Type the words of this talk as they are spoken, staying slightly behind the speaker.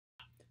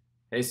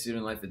Hey,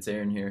 Student Life, it's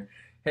Aaron here.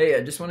 Hey,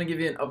 I just want to give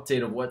you an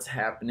update of what's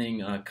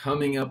happening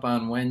coming up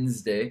on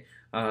Wednesday.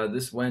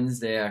 This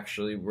Wednesday,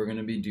 actually, we're going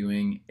to be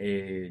doing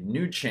a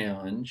new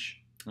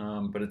challenge,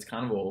 but it's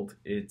kind of old.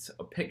 It's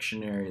a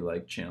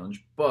Pictionary-like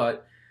challenge,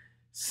 but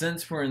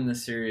since we're in the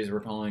series we're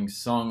calling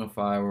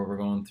Songify, where we're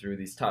going through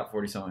these top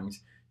 40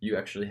 songs, you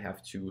actually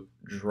have to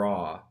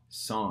draw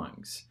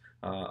songs.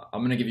 I'm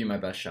going to give you my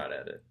best shot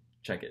at it.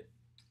 Check it.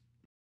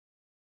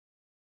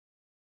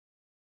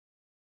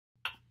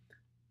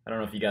 I don't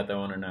know if you got that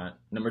one or not.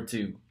 Number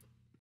two.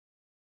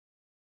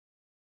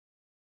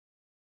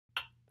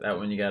 That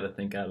one you got to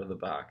think out of the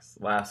box.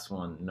 Last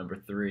one, number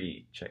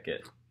three. Check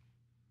it.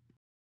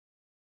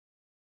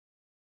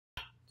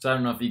 So I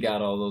don't know if you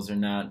got all those or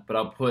not, but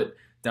I'll put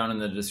down in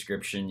the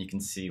description. You can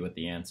see what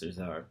the answers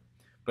are.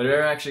 But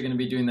we're actually going to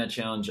be doing that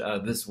challenge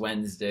this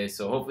Wednesday,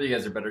 so hopefully you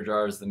guys are better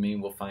drawers than me.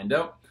 We'll find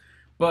out.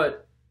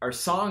 But our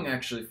song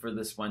actually for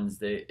this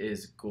Wednesday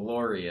is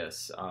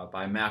Glorious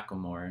by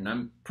Macklemore, and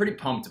I'm pretty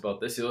pumped about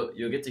this.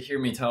 You'll get to hear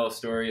me tell a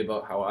story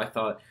about how I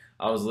thought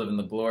I was living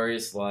the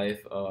glorious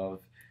life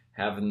of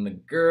having the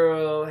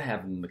girl,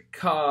 having the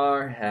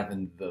car,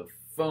 having the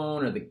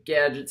phone or the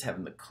gadgets,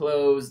 having the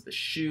clothes, the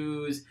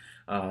shoes,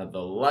 the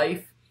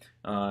life,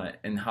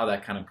 and how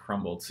that kind of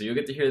crumbled. So you'll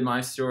get to hear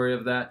my story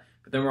of that,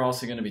 but then we're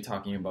also going to be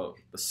talking about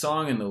the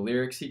song and the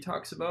lyrics he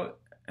talks about,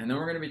 and then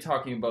we're going to be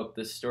talking about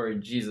this story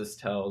Jesus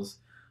tells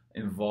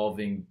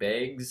involving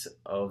bags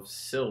of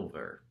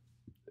silver.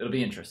 It'll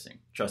be interesting,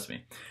 trust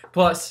me.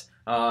 Plus,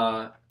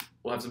 we'll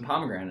have some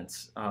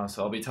pomegranates,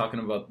 so I'll be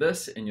talking about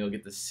this, and you'll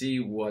get to see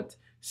what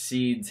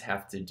seeds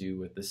have to do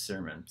with the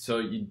sermon. So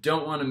you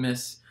don't want to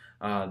miss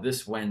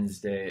this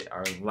Wednesday,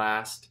 our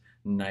last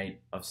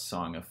night of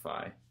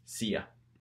Songify. See ya.